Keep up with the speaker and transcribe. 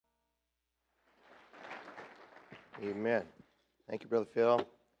Amen. Thank you, Brother Phil.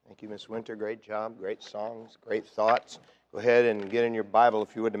 Thank you, Miss Winter. Great job, great songs, great thoughts. Go ahead and get in your Bible,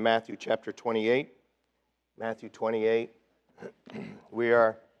 if you would, to Matthew chapter 28. Matthew 28. We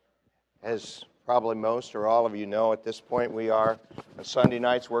are, as probably most or all of you know at this point, we are on Sunday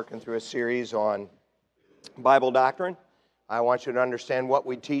nights working through a series on Bible doctrine. I want you to understand what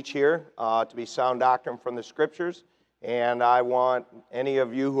we teach here to be sound doctrine from the Scriptures. And I want any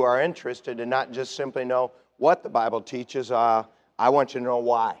of you who are interested to not just simply know what the Bible teaches, I want you to know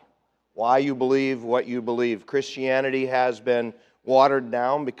why you believe what you believe. Christianity has been watered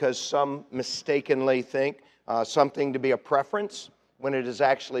down because some mistakenly think something to be a preference when it is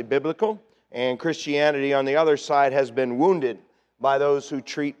actually biblical. And Christianity, on the other side, has been wounded by those who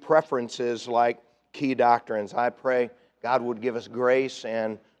treat preferences like key doctrines. I pray God would give us grace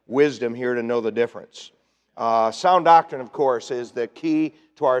and wisdom here to know the difference. Sound doctrine, of course, is the key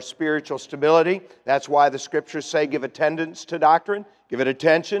to our spiritual stability. That's why the Scriptures say give attendance to doctrine, give it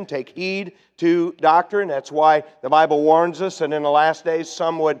attention, take heed to doctrine. That's why the Bible warns us that in the last days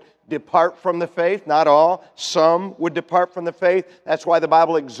some would depart from the faith. Not all, some would depart from the faith. That's why the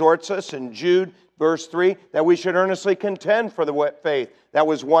Bible exhorts us in Jude, verse 3, that we should earnestly contend for the faith that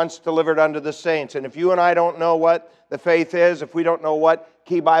was once delivered unto the saints. And if you and I don't know what the faith is, if we don't know what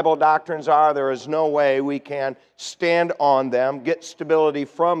key Bible doctrines are, there is no way we can stand on them, get stability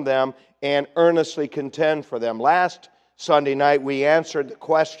from them, and earnestly contend for them. Last Sunday night, we answered the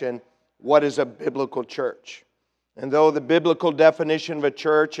question, what is a biblical church? And though the biblical definition of a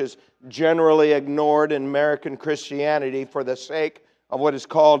church is generally ignored in American Christianity for the sake of what is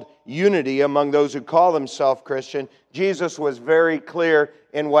called unity among those who call themselves Christian, Jesus was very clear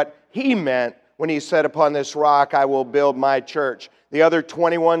in what He meant when He said, upon this rock I will build my church. The other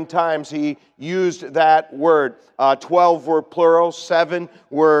 21 times He used that word. 12 were plural, 7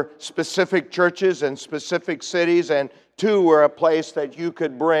 were specific churches and specific cities, and 2 were a place that you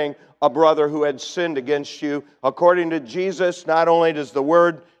could bring a brother who had sinned against you. According to Jesus, not only does the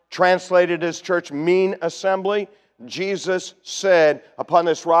word translated as church mean assembly, Jesus said, upon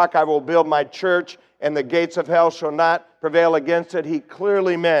this rock I will build my church, and the gates of hell shall not prevail against it. He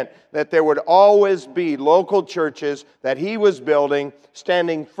clearly meant that there would always be local churches that He was building,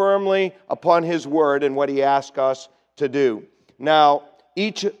 standing firmly upon His word and what He asked us to do. Now,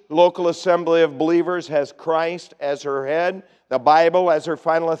 each local assembly of believers has Christ as her head, the Bible as her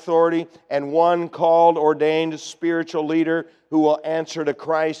final authority, and one called, ordained spiritual leader who will answer to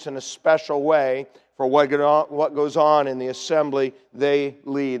Christ in a special way for what goes on in the assembly they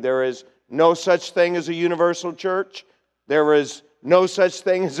lead. There is no such thing as a universal church. There is no such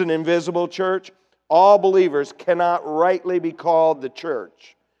thing as an invisible church. All believers cannot rightly be called the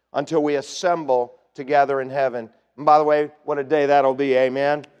church until we assemble together in heaven. And by the way, what a day that'll be,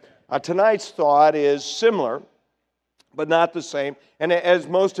 amen? Tonight's thought is similar, but not the same. And as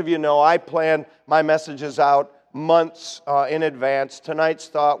most of you know, I plan my messages out months in advance. Tonight's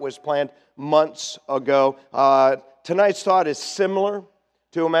thought was planned months ago. Tonight's thought is similar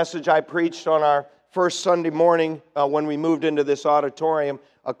to a message I preached on our first Sunday morning when we moved into this auditorium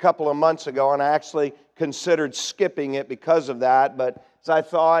a couple of months ago, and I actually considered skipping it because of that, but as I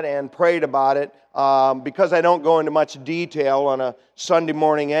thought and prayed about it, because I don't go into much detail on a Sunday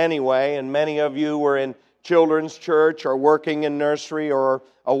morning anyway, and many of you were in children's church or working in nursery or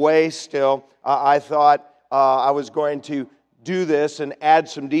away still, I thought I was going to do this and add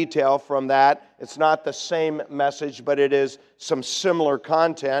some detail from that. It's not the same message, but it is some similar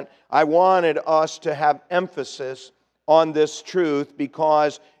content. I wanted us to have emphasis on this truth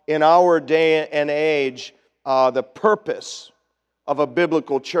because in our day and age, the purpose of a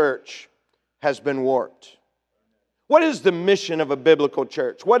biblical church has been warped. What is the mission of a biblical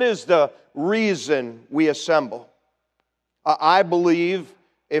church? What is the reason we assemble? I believe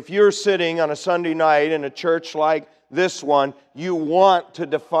if you're sitting on a Sunday night in a church like this one, you want to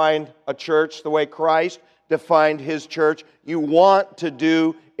define a church the way Christ defined His church. You want to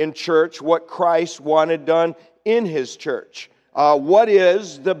do in church what Christ wanted done in His church. What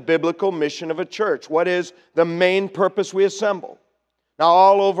is the biblical mission of a church? What is the main purpose we assemble? Now,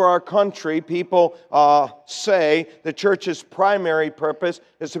 all over our country, people say the church's primary purpose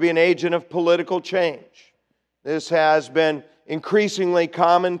is to be an agent of political change. This has been increasingly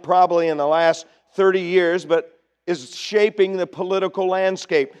common probably in the last 30 years, but is shaping the political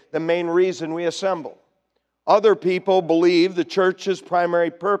landscape, the main reason we assemble. Other people believe the church's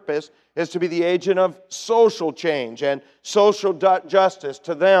primary purpose is to be the agent of social change and social justice.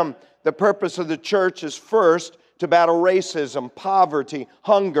 To them, the purpose of the church is first to battle racism, poverty,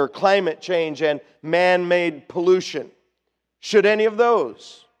 hunger, climate change, and man-made pollution. Should any of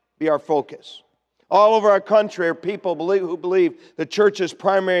those be our focus? All over our country are people who believe the church's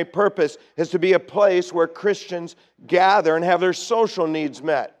primary purpose is to be a place where Christians gather and have their social needs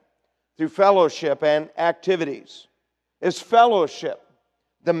met through fellowship and activities. Is fellowship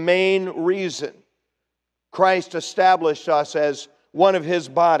the main reason Christ established us as one of His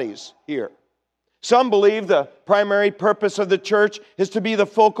bodies here? Some believe the primary purpose of the church is to be the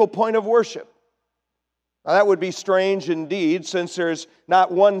focal point of worship. Now, that would be strange indeed, since there's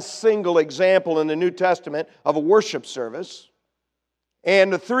not one single example in the New Testament of a worship service.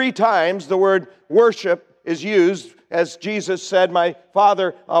 And 3 times the word worship is used, as Jesus said, my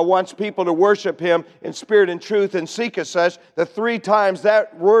Father wants people to worship Him in spirit and truth and seek as such. The 3 times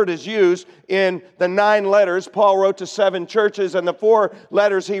that word is used in the 9 letters Paul wrote to 7 churches and the 4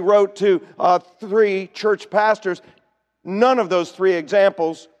 letters he wrote to 3 church pastors. None of those 3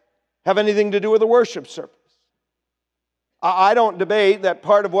 examples have anything to do with a worship service. I don't debate that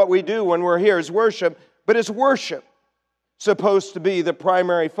part of what we do when we're here is worship, but is worship supposed to be the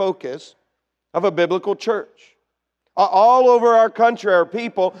primary focus of a biblical church? All over our country are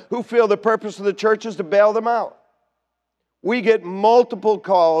people who feel the purpose of the church is to bail them out. We get multiple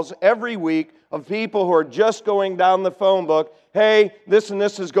calls every week of people who are just going down the phone book. Hey, this and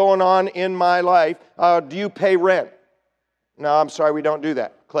this is going on in my life. Do you pay rent? No, I'm sorry, we don't do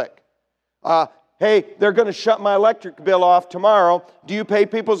that. Click. Hey, they're going to shut my electric bill off tomorrow. Do you pay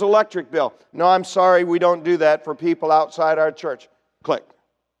people's electric bill? No, I'm sorry, we don't do that for people outside our church. Click.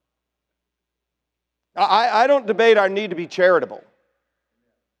 I don't debate our need to be charitable.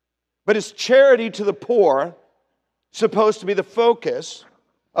 But is charity to the poor supposed to be the focus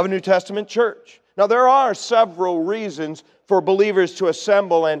of a New Testament church? Now, there are several reasons for believers to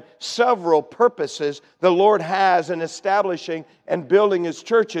assemble and several purposes the Lord has in establishing and building His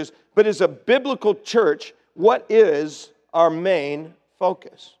churches. But as a biblical church, what is our main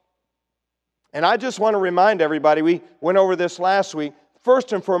focus? And I just want to remind everybody, we went over this last week.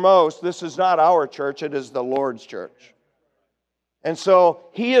 First and foremost, this is not our church, it is the Lord's church. And so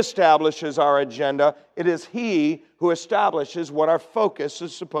He establishes our agenda. It is He who establishes what our focus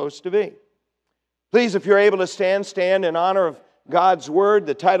is supposed to be. Please, if you're able to stand in honor of God's Word.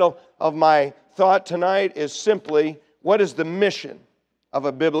 The title of my thought tonight is simply, what is the mission of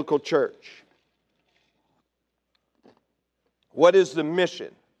a biblical church? What is the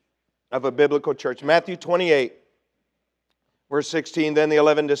mission of a biblical church? Matthew 28, verse 16, then the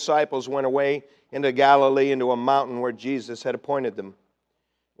 11 disciples went away into Galilee, into a mountain where Jesus had appointed them.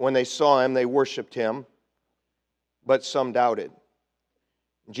 When they saw Him, they worshipped Him, but some doubted.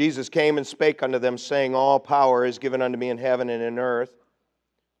 Jesus came and spake unto them, saying, all power is given unto me in heaven and in earth.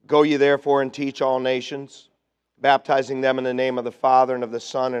 Go ye therefore and teach all nations, baptizing them in the name of the Father and of the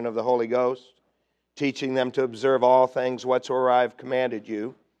Son and of the Holy Ghost, teaching them to observe all things whatsoever I have commanded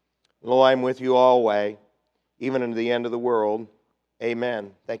you. Lo, I am with you always, even unto the end of the world.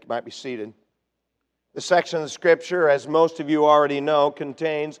 Amen. Thank you. Might be seated. The section of the Scripture, as most of you already know,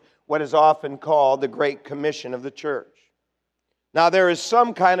 contains what is often called the Great Commission of the church. Now, there is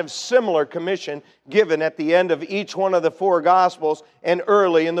some kind of similar commission given at the end of each one of the 4 Gospels and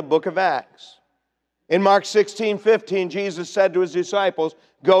early in the book of Acts. In Mark 16:15, Jesus said to His disciples,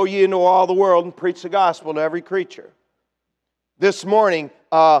 go ye into all the world and preach the gospel to every creature. This morning,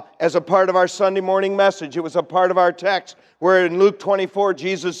 as a part of our Sunday morning message, it was a part of our text where in Luke 24,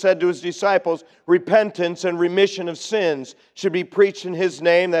 Jesus said to His disciples, repentance and remission of sins should be preached in His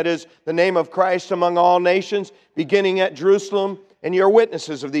name, that is, the name of Christ, among all nations, beginning at Jerusalem, and you're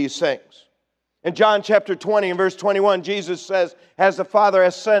witnesses of these things. In John chapter 20 and verse 21, Jesus says, as the Father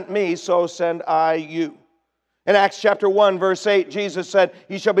has sent me, so send I you. In Acts chapter 1, verse 8, Jesus said,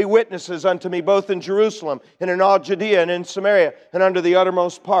 ye shall be witnesses unto me both in Jerusalem and in all Judea and in Samaria and unto the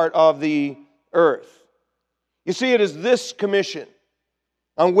uttermost part of the earth. You see, it is this commission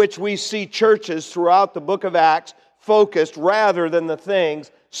on which we see churches throughout the book of Acts focused rather than the things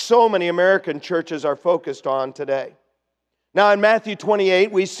so many American churches are focused on today. Now in Matthew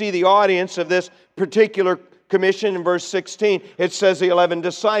 28, we see the audience of this particular commission. In verse 16, it says the 11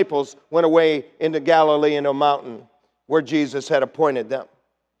 disciples went away into Galilee in a mountain where Jesus had appointed them.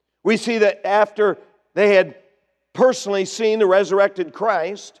 We see that after they had personally seen the resurrected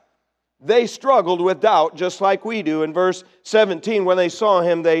Christ, they struggled with doubt just like we do. In verse 17, when they saw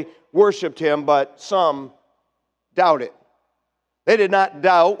Him, they worshiped Him, but some doubted. They did not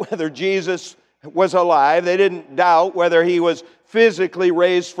doubt whether Jesus was alive. They didn't doubt whether He was physically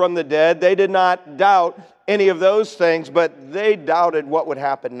raised from the dead. They did not doubt any of those things, but they doubted what would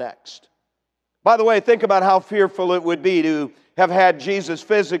happen next. By the way, think about how fearful it would be to have had Jesus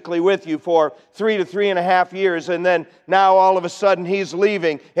physically with you for 3 to 3.5 years, and then now all of a sudden He's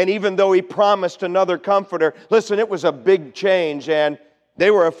leaving, and even though He promised another comforter, listen, it was a big change, and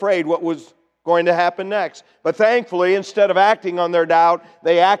they were afraid what was going to happen next. But thankfully, instead of acting on their doubt,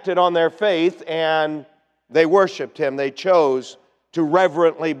 they acted on their faith, and they worshiped Him. They chose to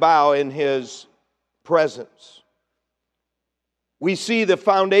reverently bow in His presence. We see the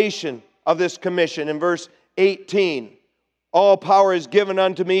foundation of this commission in verse 18. All power is given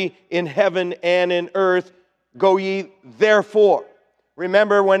unto me in heaven and in earth. Go ye therefore.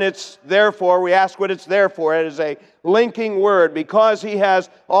 Remember, when it's therefore, we ask what it's there for. It is a linking word. Because He has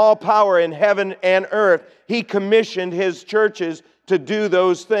all power in heaven and earth, He commissioned His churches to do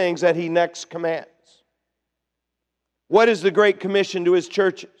those things that He next commands. What is the Great Commission to His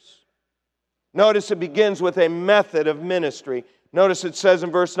churches? Notice it begins with a method of ministry. Notice it says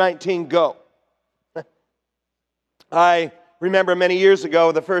in verse 19, go. I remember many years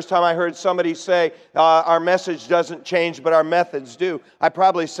ago, the first time I heard somebody say, our message doesn't change, but our methods do. I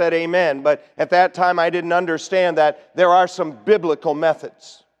probably said amen, but at that time I didn't understand that there are some biblical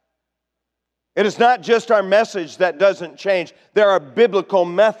methods. It is not just our message that doesn't change. There are biblical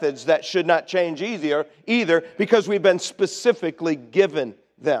methods that should not change either because we've been specifically given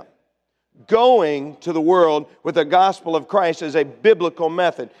them. Going to the world with the gospel of Christ is a biblical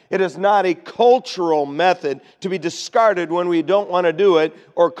method. It is not a cultural method to be discarded when we don't want to do it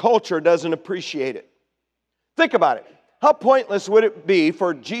or culture doesn't appreciate it. Think about it. How pointless would it be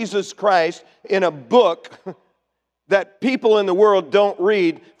for Jesus Christ in a book that people in the world don't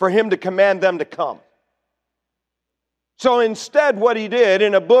read for Him to command them to come? So instead, what He did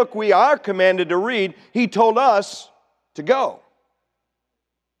in a book we are commanded to read, He told us to go.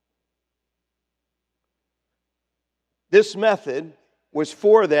 This method was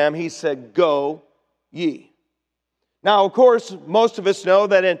for them. He said, go ye. Now, of course, most of us know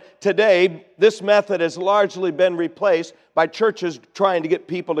that today, this method has largely been replaced by churches trying to get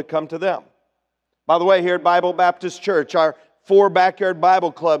people to come to them. By the way, here at Bible Baptist Church, our 4 backyard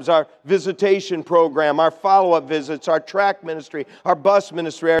Bible clubs, our visitation program, our follow-up visits, our track ministry, our bus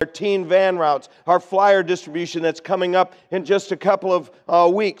ministry, our teen van routes, our flyer distribution that's coming up in just a couple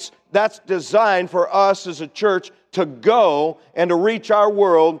of weeks. That's designed for us as a church to go and to reach our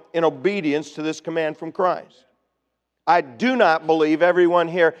world in obedience to this command from Christ. I do not believe everyone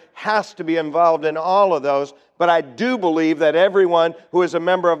here has to be involved in all of those, but I do believe that everyone who is a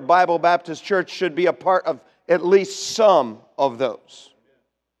member of Bible Baptist Church should be a part of at least some of those.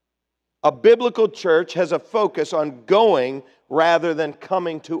 A biblical church has a focus on going rather than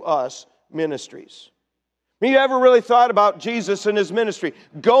coming to us ministries. You ever really thought about Jesus and His ministry?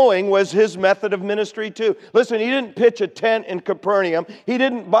 Going was His method of ministry too. Listen, He didn't pitch a tent in Capernaum. He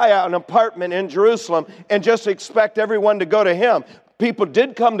didn't buy out an apartment in Jerusalem and just expect everyone to go to Him. People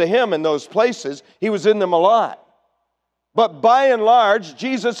did come to Him in those places. He was in them a lot. But by and large,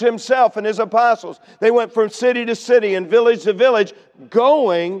 Jesus Himself and His apostles, they went from city to city and village to village,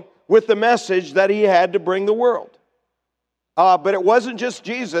 going with the message that He had to bring the world. But it wasn't just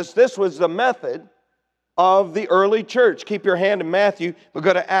Jesus. This was the method of the early church. Keep your hand in Matthew, but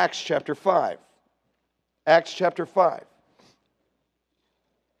go to Acts chapter 5. Acts chapter 5.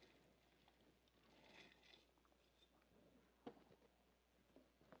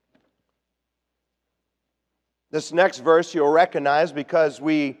 This next verse you'll recognize because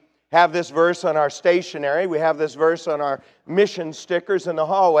we have this verse on our stationery. We have this verse on our mission stickers in the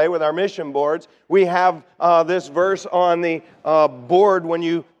hallway with our mission boards. We have this verse on the board when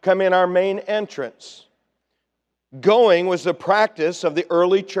you come in our main entrance. Going was the practice of the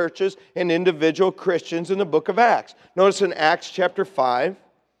early churches and individual Christians in the book of Acts. Notice in Acts chapter 5,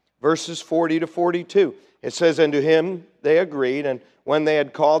 verses 40 to 42. It says, and to him they agreed, and when they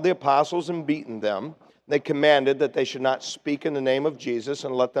had called the apostles and beaten them, they commanded that they should not speak in the name of Jesus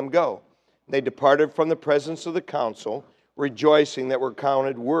and let them go. They departed from the presence of the council, rejoicing that were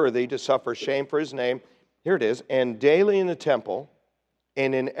counted worthy to suffer shame for His name. Here it is. And daily in the temple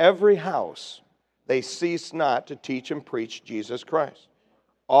and in every house they ceased not to teach and preach Jesus Christ.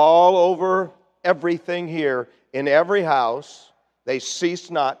 All over everything here, in every house, they ceased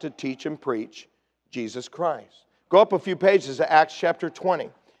not to teach and preach Jesus Christ. Go up a few pages to Acts chapter 20.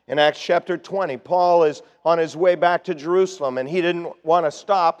 In Acts chapter 20, Paul is on his way back to Jerusalem, and he didn't want to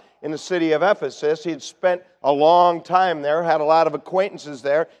stop in the city of Ephesus. He'd spent a long time there, had a lot of acquaintances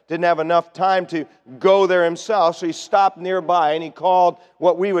there, didn't have enough time to go there himself, so he stopped nearby, and he called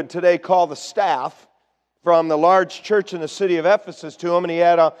what we would today call the staff from the large church in the city of Ephesus to him, and he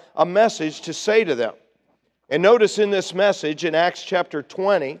had a message to say to them. And notice in this message, in Acts chapter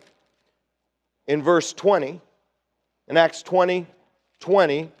 20, in verse 20, in Acts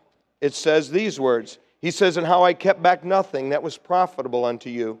 20:20, it says these words. He says, "And how I kept back nothing that was profitable unto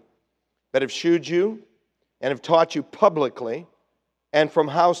you, but have shewed you and have taught you publicly and from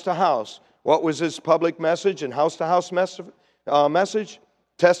house to house." What was his public message and house-to-house message?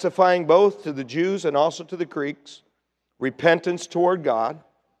 Testifying both to the Jews and also to the Greeks, repentance toward God,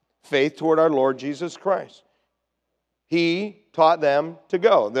 faith toward our Lord Jesus Christ. He taught them to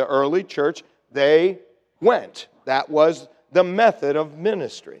go. The early church, they went. That was the method of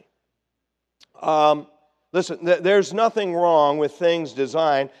ministry. Listen, there's nothing wrong with things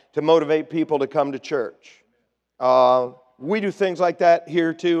designed to motivate people to come to church. We do things like that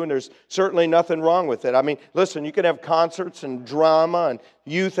here too, and there's certainly nothing wrong with it. I mean, listen, you can have concerts and drama and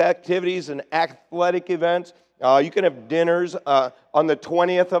youth activities and athletic events. You can have dinners. On the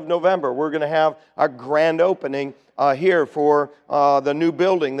 20th of November, we're going to have our grand opening here for the new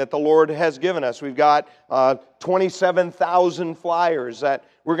building that the Lord has given us. We've got 27,000 flyers that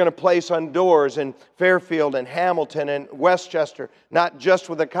we're going to place on doors in Fairfield and Hamilton and Westchester, not just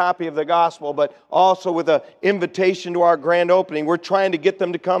with a copy of the gospel, but also with an invitation to our grand opening. We're trying to get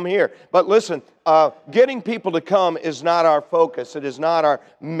them to come here. But listen, getting people to come is not our focus. It is not our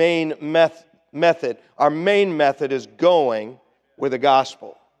main method. Our main method is going with the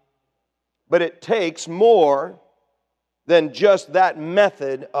gospel. But it takes more than just that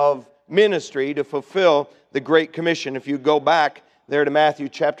method of ministry to fulfill the Great Commission. If you go back there to Matthew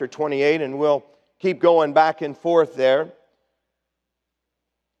chapter 28, and we'll keep going back and forth there.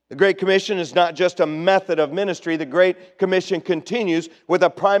 The Great Commission is not just a method of ministry. The Great Commission continues with a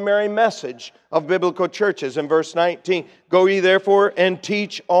primary message of biblical churches. In verse 19, "Go ye therefore and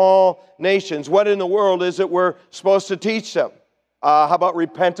teach all nations." What in the world is it we're supposed to teach them? How about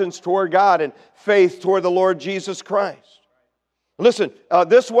repentance toward God and faith toward the Lord Jesus Christ? Listen,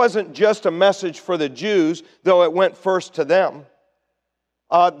 this wasn't just a message for the Jews, though it went first to them.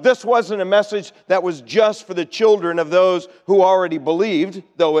 This wasn't a message that was just for the children of those who already believed,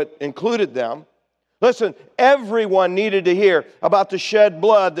 though it included them. Listen, everyone needed to hear about the shed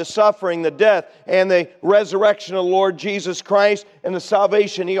blood, the suffering, the death, and the resurrection of the Lord Jesus Christ and the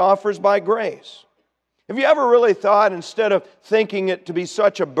salvation He offers by grace. Have you ever really thought, instead of thinking it to be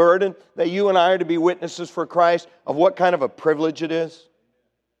such a burden, that you and I are to be witnesses for Christ, of what kind of a privilege it is?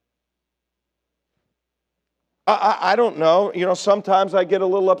 I don't know. You know, sometimes I get a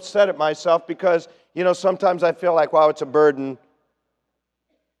little upset at myself because, you know, sometimes I feel like, wow, it's a burden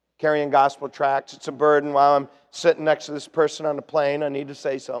carrying gospel tracts. It's a burden while I'm sitting next to this person on the plane. I need to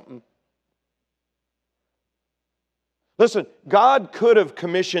say something. Listen, God could have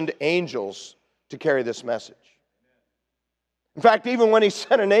commissioned angels to carry this message. In fact, even when He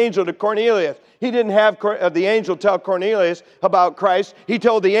sent an angel to Cornelius, He didn't have the angel tell Cornelius about Christ. He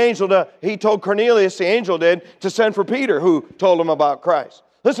told Cornelius, the angel did, to send for Peter, who told him about Christ.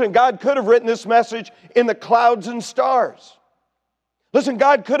 Listen, God could have written this message in the clouds and stars. Listen,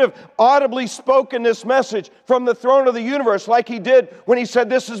 God could have audibly spoken this message from the throne of the universe like He did when He said,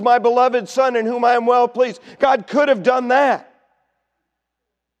 "This is my beloved Son in whom I am well pleased." God could have done that.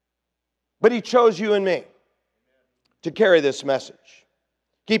 But He chose you and me to carry this message.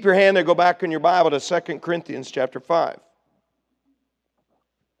 Keep your hand there. Go back in your Bible to 2 Corinthians chapter 5.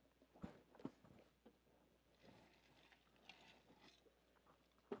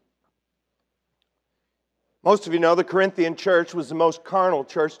 Most of you know the Corinthian church was the most carnal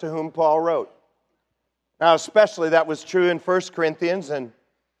church to whom Paul wrote. Now, especially that was true in 1 Corinthians, and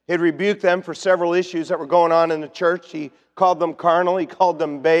he'd rebuked them for several issues that were going on in the church. He called them carnal. He called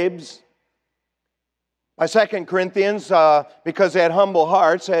them babes. By 2 Corinthians, because they had humble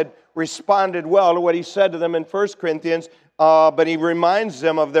hearts, had responded well to what he said to them in 1 Corinthians, but he reminds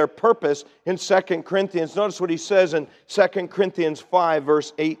them of their purpose in 2 Corinthians. Notice what he says in 2 Corinthians 5,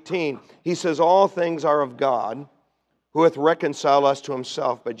 verse 18. He says, "All things are of God, who hath reconciled us to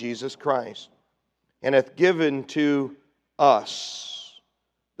Himself by Jesus Christ, and hath given to us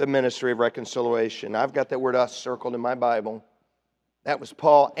the ministry of reconciliation." I've got that word "us" circled in my Bible. That was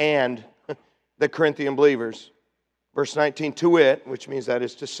Paul and the Corinthian believers. Verse 19, "To wit," which means that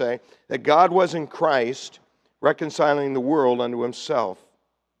is to say, that God was in Christ reconciling the world unto Himself,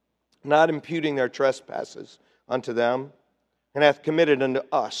 not imputing their trespasses unto them, and hath committed unto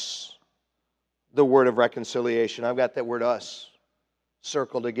us the word of reconciliation. I've got that word "us"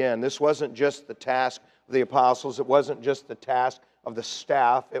 circled again. This wasn't just the task of the apostles. It wasn't just the task of the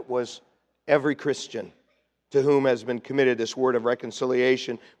staff. It was every Christian to whom has been committed this word of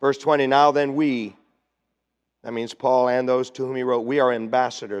reconciliation. Verse 20, "Now then we," that means Paul and those to whom he wrote, "we are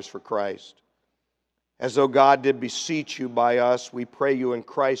ambassadors for Christ. As though God did beseech you by us, we pray you in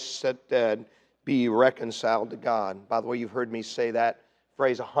Christ's stead, be reconciled to God. By the way, you've heard me say that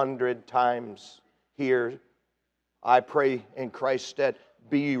phrase 100 times here. I pray in Christ's stead,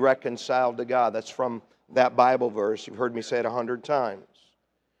 be reconciled to God. That's from that Bible verse. You've heard me say it 100 times.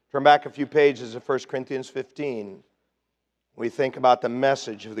 Turn back a few pages of 1 Corinthians 15. We think about the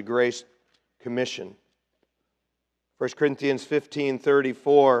message of the Grace Commission. 1 Corinthians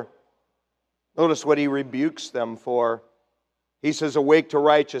 15:34. Notice what he rebukes them for. He says, awake to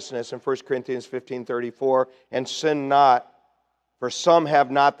righteousness in 1 Corinthians 15:34, and sin not, for some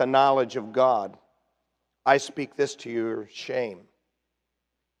have not the knowledge of God. I speak this to your shame.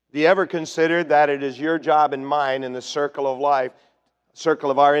 Do you ever consider that it is your job and mine in the circle of life, circle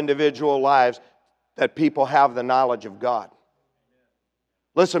of our individual lives, that people have the knowledge of God?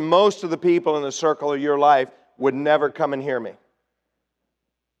 Listen, most of the people in the circle of your life would never come and hear me.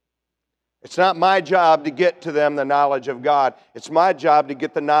 It's not my job to get to them the knowledge of God. It's my job to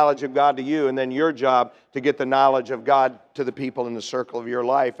get the knowledge of God to you, and then your job to get the knowledge of God to the people in the circle of your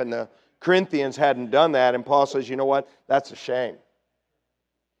life. And the Corinthians hadn't done that, and Paul says, you know what? That's a shame.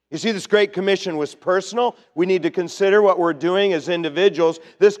 You see, this Great Commission was personal. We need to consider what we're doing as individuals.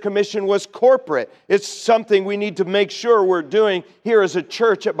 This commission was corporate. It's something we need to make sure we're doing here as a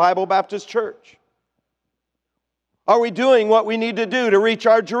church at Bible Baptist Church. Are we doing what we need to do to reach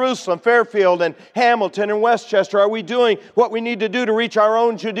our Jerusalem, Fairfield, and Hamilton, and Westchester? Are we doing what we need to do to reach our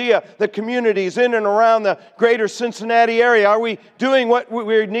own Judea, the communities in and around the greater Cincinnati area? Are we doing what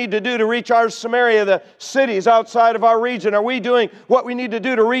we need to do to reach our Samaria, the cities outside of our region? Are we doing what we need to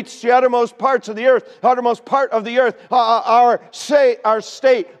do to reach the uttermost parts of the earth, uttermost part of the earth, our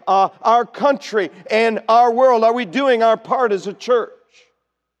state, our country, and our world? Are we doing our part as a church?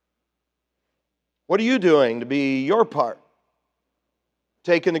 What are you doing to be your part?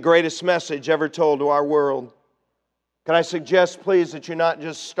 Taking the greatest message ever told to our world. Can I suggest, please, that you not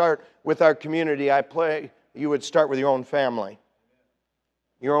just start with our community? I pray you would start with your own family,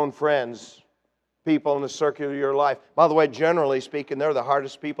 your own friends, people in the circle of your life. By the way, generally speaking, they're the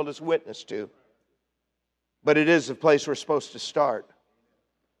hardest people to witness to. But it is the place we're supposed to start.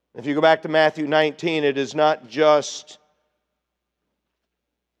 If you go back to Matthew 19, it is not just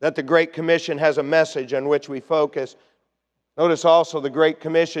that the Great Commission has a message on which we focus. Notice also the Great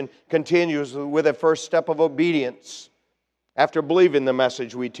Commission continues with a first step of obedience after believing the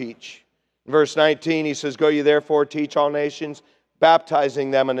message we teach. In verse 19, he says, go ye therefore teach all nations,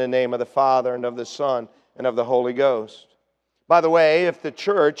 baptizing them in the name of the Father and of the Son and of the Holy Ghost. By the way, if the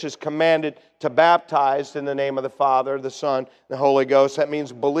church is commanded to baptize in the name of the Father, the Son, and the Holy Ghost, that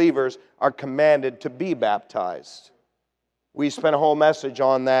means believers are commanded to be baptized. We spent a whole message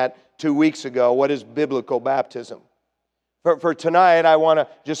on that 2 weeks ago. What is biblical baptism? For tonight, I want to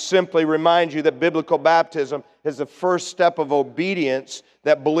just simply remind you that biblical baptism is the first step of obedience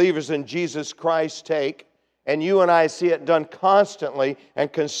that believers in Jesus Christ take. And you and I see it done constantly and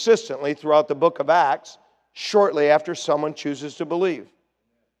consistently throughout the book of Acts, shortly after someone chooses to believe.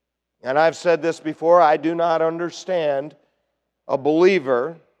 And I've said this before, I do not understand a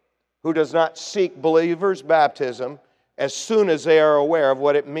believer who does not seek believers' baptism as soon as they are aware of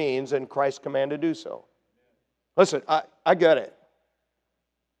what it means and Christ's command to do so. Listen, I get it.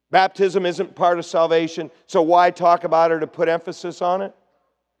 Baptism isn't part of salvation, so why talk about it to put emphasis on it?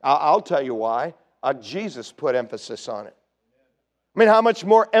 I'll tell you why. Jesus put emphasis on it. I mean, how much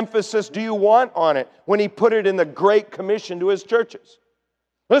more emphasis do you want on it when He put it in the Great Commission to His churches?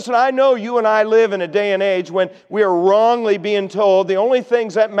 Listen, I know you and I live in a day and age when we are wrongly being told the only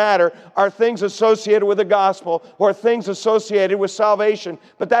things that matter are things associated with the gospel or things associated with salvation,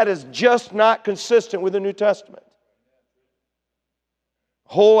 but that is just not consistent with the New Testament.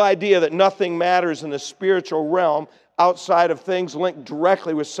 The whole idea that nothing matters in the spiritual realm outside of things linked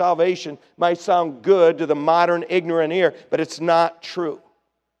directly with salvation might sound good to the modern ignorant ear, but it's not true.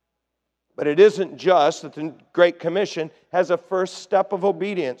 But it isn't just that the Great Commission has a first step of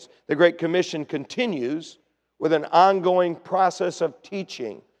obedience. The Great Commission continues with an ongoing process of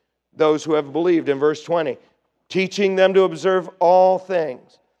teaching those who have believed. In verse 20, teaching them to observe all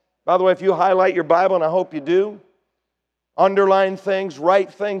things. By the way, if you highlight your Bible, and I hope you do, underline things,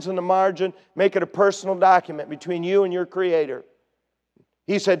 write things in the margin, make it a personal document between you and your Creator.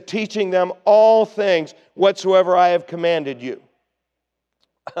 He said, teaching them all things whatsoever I have commanded you.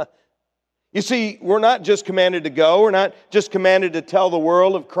 You see, we're not just commanded to go. We're not just commanded to tell the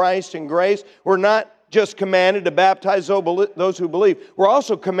world of Christ and grace. We're not just commanded to baptize those who believe. We're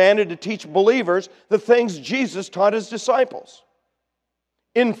also commanded to teach believers the things Jesus taught His disciples.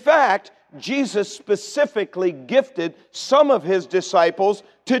 In fact, Jesus specifically gifted some of His disciples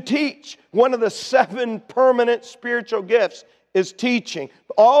to teach. One of the 7 permanent spiritual gifts is teaching.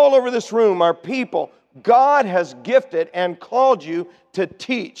 All over this room are people God has gifted and called you to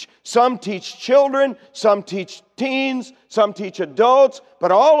teach. Some teach children, some teach teens, some teach adults,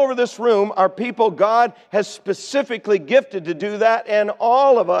 but all over this room are people God has specifically gifted to do that, and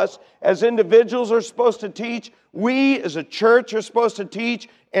all of us as individuals are supposed to teach. We as a church are supposed to teach,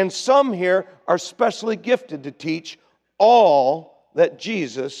 and some here are specially gifted to teach all that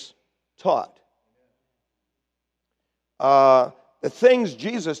Jesus taught. The things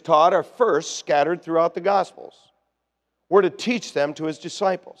Jesus taught are first scattered throughout the Gospels. We're to teach them to His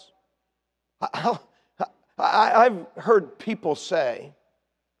disciples. I've heard people say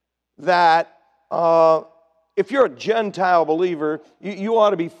that if you're a Gentile believer, you ought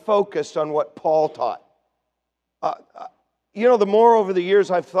to be focused on what Paul taught. The more over the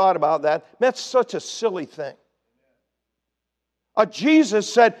years I've thought about that, that's such a silly thing.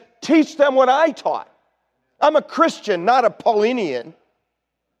 Jesus said, teach them what I taught. I'm a Christian, not a Paulinian.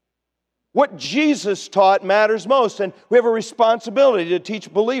 What Jesus taught matters most, and we have a responsibility to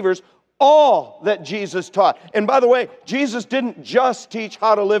teach believers all that Jesus taught. And by the way, Jesus didn't just teach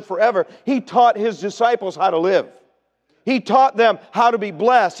how to live forever. He taught His disciples how to live. He taught them how to be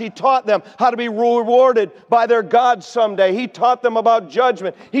blessed. He taught them how to be rewarded by their God someday. He taught them about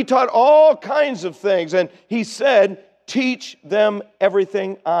judgment. He taught all kinds of things, and He said, teach them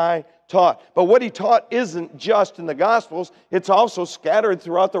everything I taught. But what He taught isn't just in the Gospels, it's also scattered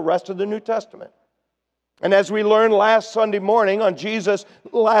throughout the rest of the New Testament. And as we learned last Sunday morning on Jesus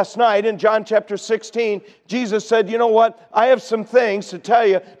last night in John chapter 16, Jesus said, you know what, I have some things to tell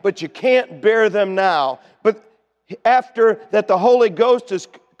you, but you can't bear them now. But after that the Holy Ghost has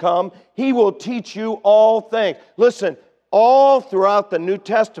come, He will teach you all things. Listen, all throughout the New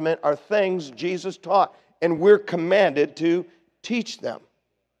Testament are things Jesus taught, and we're commanded to teach them.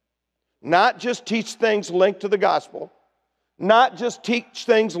 Not just teach things linked to the gospel. Not just teach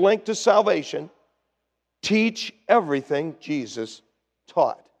things linked to salvation. Teach everything Jesus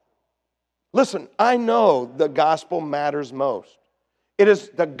taught. Listen, I know the gospel matters most. It is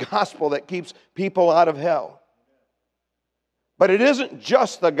the gospel that keeps people out of hell. But it isn't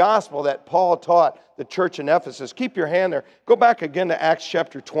just the gospel that Paul taught the church in Ephesus. Keep your hand there. Go back again to Acts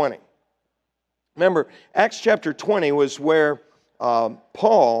chapter 20. Remember, Acts chapter 20 was where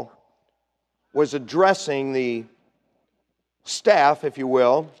Paul was addressing the staff, if you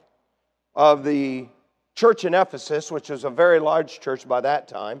will, of the church in Ephesus, which was a very large church by that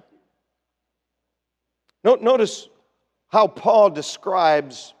time. Notice how Paul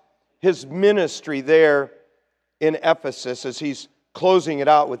describes his ministry there in Ephesus as he's closing it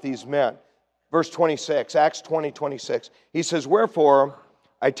out with these men. Verse 26, Acts 20:26. He says, wherefore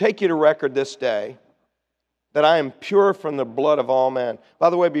I take you to record this day that I am pure from the blood of all men. By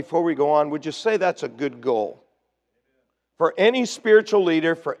the way, before we go on, would you say that's a good goal? For any spiritual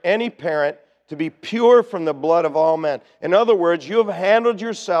leader, for any parent, to be pure from the blood of all men. In other words, you have handled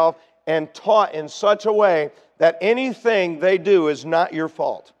yourself and taught in such a way that anything they do is not your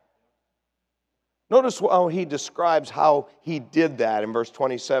fault. Notice how he describes how he did that in verse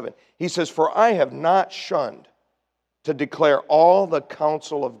 27. He says, for I have not shunned to declare all the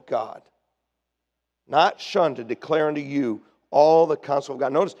counsel of God. Not shunned to declare unto you all the counsel of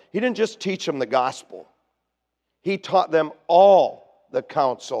God. Notice, he didn't just teach them the gospel. He taught them all the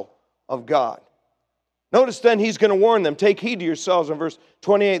counsel of God. Notice then he's going to warn them. Take heed to yourselves in verse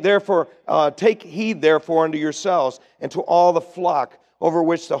 28. Therefore, take heed therefore unto yourselves and to all the flock over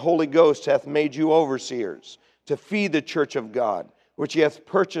which the Holy Ghost hath made you overseers, to feed the church of God, which he hath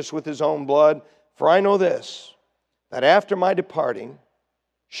purchased with his own blood. For I know this, that after my departing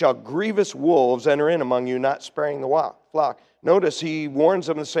shall grievous wolves enter in among you, not sparing the flock. Notice he warns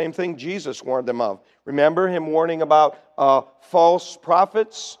them the same thing Jesus warned them of. Remember him warning about false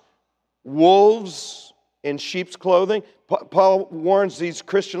prophets, wolves in sheep's clothing? Paul warns these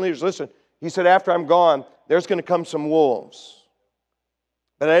Christian leaders, listen, he said, after I'm gone, there's going to come some wolves.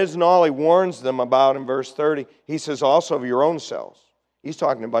 But that isn't all he warns them about in verse 30. He says, also of your own selves. He's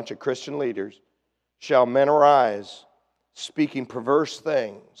talking to a bunch of Christian leaders. Shall men arise, speaking perverse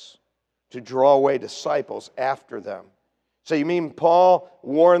things, to draw away disciples after them. So you mean Paul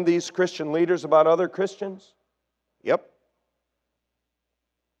warned these Christian leaders about other Christians? Yep.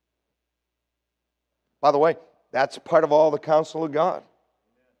 By the way, that's part of all the counsel of God.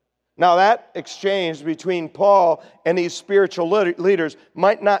 Now that exchange between Paul and these spiritual leaders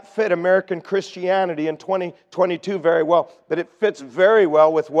might not fit American Christianity in 2022 very well, but it fits very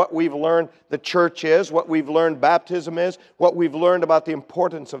well with what we've learned the church is, what we've learned baptism is, what we've learned about the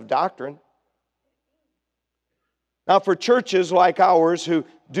importance of doctrine. Now, for churches like ours who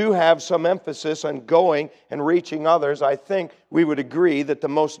do have some emphasis on going and reaching others, I think we would agree that the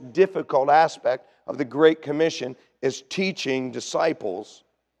most difficult aspect of the Great Commission is teaching disciples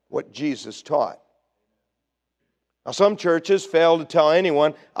what Jesus taught. Now, some churches fail to tell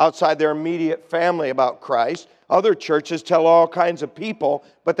anyone outside their immediate family about Christ. Other churches tell all kinds of people,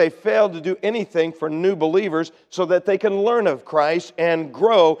 but they fail to do anything for new believers so that they can learn of Christ and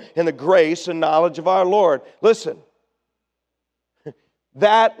grow in the grace and knowledge of our Lord. Listen,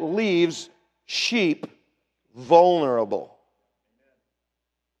 that leaves sheep vulnerable.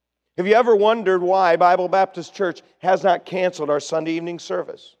 Have you ever wondered why Bible Baptist Church has not canceled our Sunday evening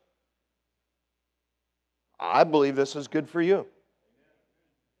service? I believe this is good for you.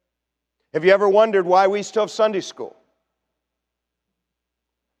 Have you ever wondered why we still have Sunday school?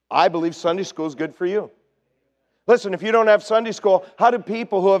 I believe Sunday school is good for you. Listen, if you don't have Sunday school, how do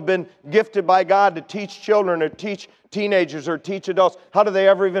people who have been gifted by God to teach children or teach teenagers or teach adults, how do they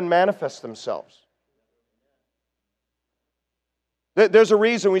ever even manifest themselves? There's a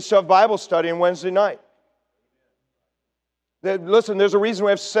reason we still have Bible study on Wednesday night. Listen, there's a reason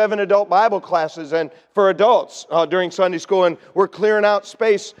we have 7 adult Bible classes and for adults during Sunday school, and we're clearing out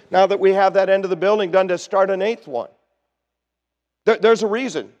space now that we have that end of the building done to start an 8th one. There's a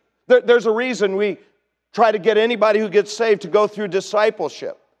reason. There's a reason we try to get anybody who gets saved to go through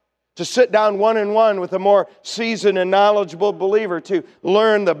discipleship, to sit down one-on-one with a more seasoned and knowledgeable believer, to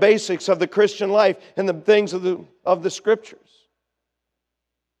learn the basics of the Christian life and the things of the Scriptures.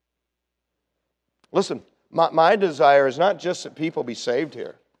 Listen, my desire is not just that people be saved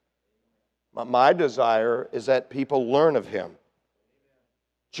here. My desire is that people learn of Him,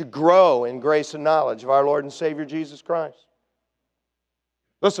 to grow in grace and knowledge of our Lord and Savior Jesus Christ.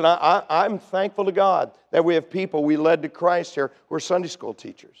 Listen, I'm thankful to God that we have people we led to Christ here who are Sunday school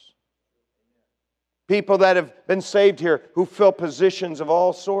teachers. People that have been saved here who fill positions of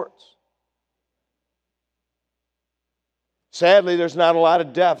all sorts. Sadly, there's not a lot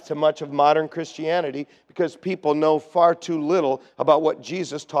of depth to much of modern Christianity because people know far too little about what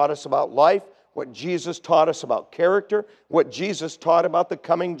Jesus taught us about life, what Jesus taught us about character, what Jesus taught about the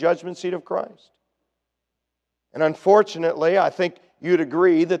coming judgment seat of Christ. And unfortunately, I think you'd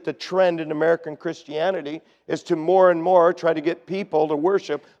agree that the trend in American Christianity is to more and more try to get people to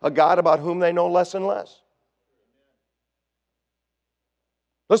worship a God about whom they know less and less.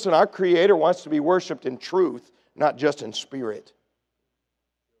 Listen, our Creator wants to be worshiped in truth, not just in spirit.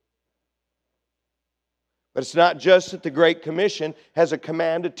 But it's not just that the Great Commission has a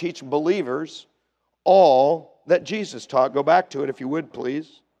command to teach believers all that Jesus taught. Go back to it if you would,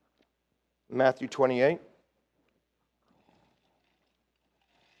 please. Matthew 28.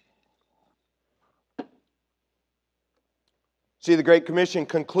 See, the Great Commission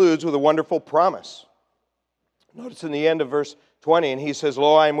concludes with a wonderful promise. Notice in the end of verse 20, and He says,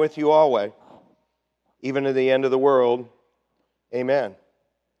 "Lo, I am with you always, even to the end of the world. Amen."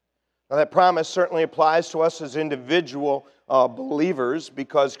 Now that promise certainly applies to us as individual believers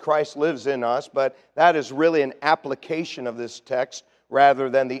because Christ lives in us, but that is really an application of this text rather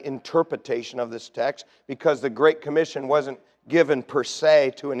than the interpretation of this text because the Great Commission wasn't given per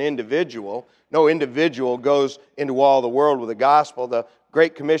se to an individual. No individual goes into all the world with the gospel. The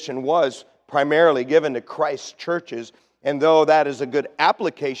Great Commission was primarily given to Christ's churches. And though that is a good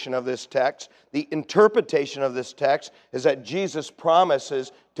application of this text, the interpretation of this text is that Jesus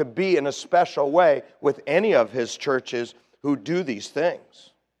promises to be in a special way with any of His churches who do these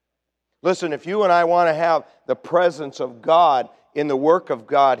things. Listen, if you and I want to have the presence of God in the work of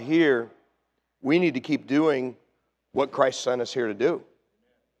God here, we need to keep doing what Christ sent us here to do.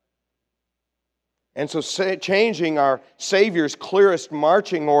 And so changing our Savior's clearest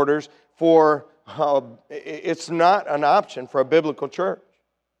marching orders for it's not an option for a biblical church.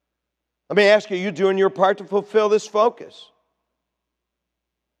 Let me ask you, are you doing your part to fulfill this focus?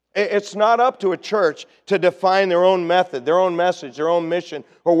 It's not up to a church to define their own method, their own message, their own mission,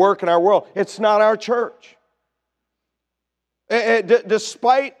 or work in our world. It's not our church.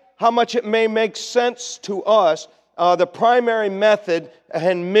 Despite how much it may make sense to us, the primary method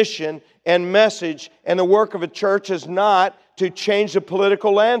and mission and message and the work of a church is not to change the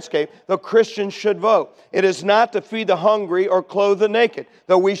political landscape, though Christians should vote. It is not to feed the hungry or clothe the naked,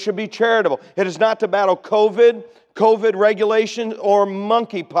 though we should be charitable. It is not to battle COVID regulations, or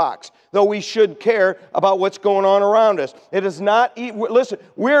monkeypox, though we should care about what's going on around us. It is not, listen,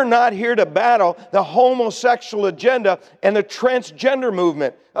 we're not here to battle the homosexual agenda and the transgender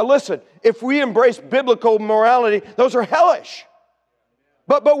movement. Now listen, if we embrace biblical morality, those are hellish.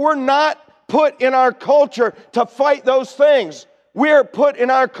 But we're not put in our culture to fight those things. We're put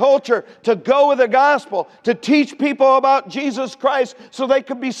in our culture to go with the gospel, to teach people about Jesus Christ so they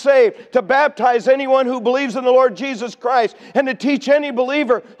can be saved, to baptize anyone who believes in the Lord Jesus Christ, and to teach any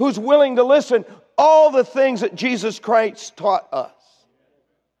believer who's willing to listen all the things that Jesus Christ taught us.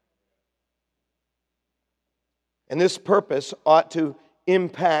 And this purpose ought to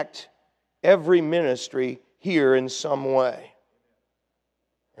impact every ministry here in some way.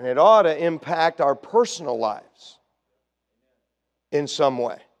 And it ought to impact our personal lives in some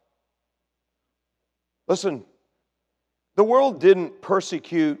way. Listen, the world didn't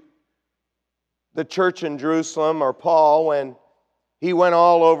persecute the church in Jerusalem or Paul when he went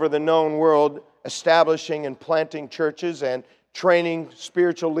all over the known world establishing and planting churches and training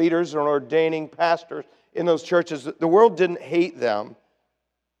spiritual leaders and ordaining pastors in those churches. The world didn't hate them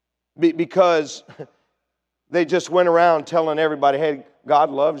because they just went around telling everybody, hey, God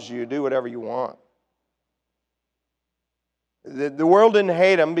loves you, do whatever you want. The world didn't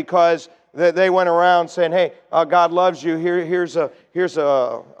hate them because they went around saying, hey, God loves you, here's a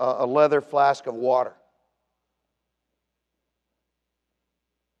leather flask of water.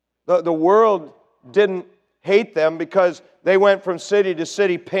 The world didn't hate them because they went from city to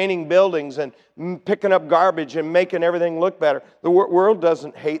city painting buildings and picking up garbage and making everything look better. The world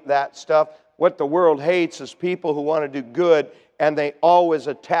doesn't hate that stuff. What the world hates is people who want to do good, and they always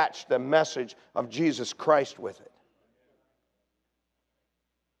attach the message of Jesus Christ with it.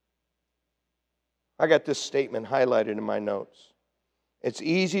 I got this statement highlighted in my notes. It's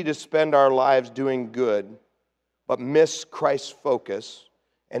easy to spend our lives doing good, but miss Christ's focus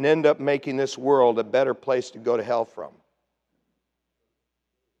and end up making this world a better place to go to hell from.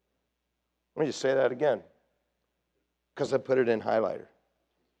 Let me just say that again, because I put it in highlighter.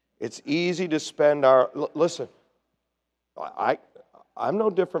 It's easy to spend our... Listen, I'm no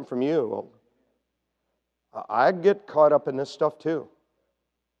different from you. I get caught up in this stuff too.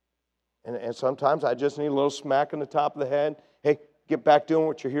 And sometimes I just need a little smack on the top of the head. Hey, get back doing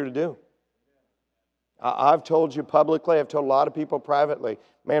what you're here to do. I've told you publicly, I've told a lot of people privately,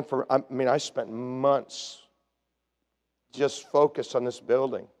 man, I spent months just focused on this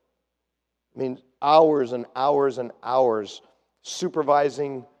building. Hours and hours and hours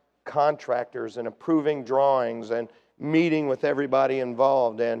supervising contractors and approving drawings and meeting with everybody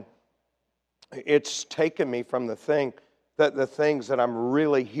involved. And it's taken me from the things that I'm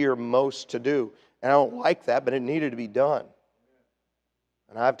really here most to do. And I don't like that, but it needed to be done.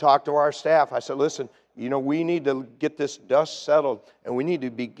 And I've talked to our staff. I said, listen, we need to get this dust settled, and we need to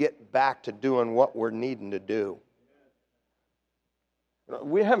get back to doing what we're needing to do.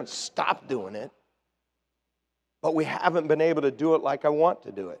 We haven't stopped doing it, but we haven't been able to do it like I want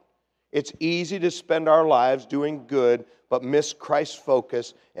to do it. It's easy to spend our lives doing good, but miss Christ's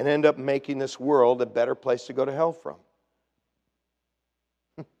focus and end up making this world a better place to go to hell from.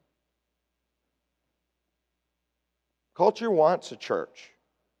 Culture wants a church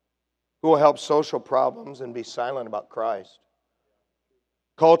who will help social problems and be silent about Christ.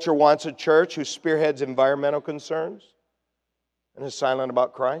 Culture wants a church who spearheads environmental concerns and is silent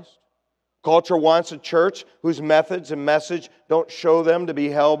about Christ. Culture wants a church whose methods and message don't show them to be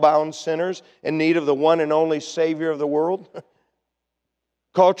hell-bound sinners in need of the one and only Savior of the world.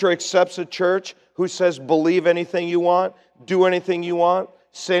 Culture accepts a church who says, believe anything you want, do anything you want,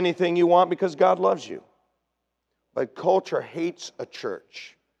 say anything you want because God loves you. But culture hates a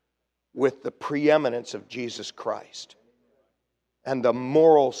church with the preeminence of Jesus Christ and the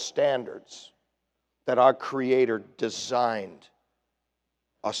moral standards that our Creator designed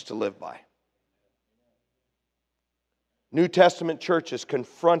us to live by. New Testament churches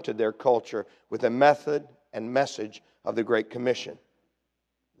confronted their culture with the method and message of the Great Commission.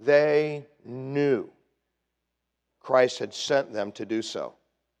 They knew Christ had sent them to do so.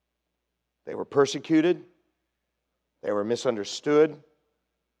 They were persecuted. They were misunderstood.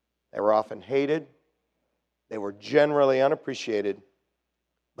 They were often hated. They were generally unappreciated,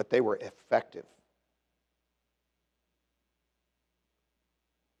 but they were effective.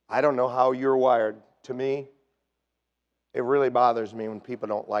 I don't know how you're wired. To me, it really bothers me when people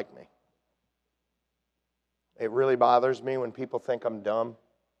don't like me. It really bothers me when people think I'm dumb.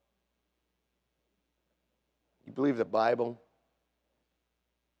 You believe the Bible?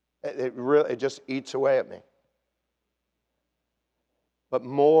 It just eats away at me. But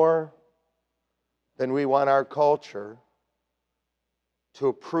more than we want our culture to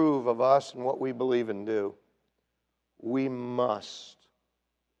approve of us and what we believe and do, we must,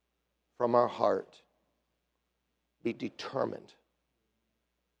 from our heart, be determined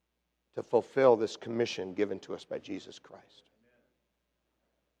to fulfill this commission given to us by Jesus Christ.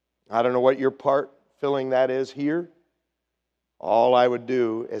 I don't know what your part filling that is here. All I would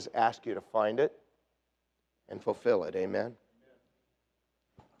do is ask you to find it and fulfill it. Amen?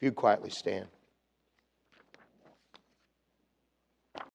 If you'd quietly stand.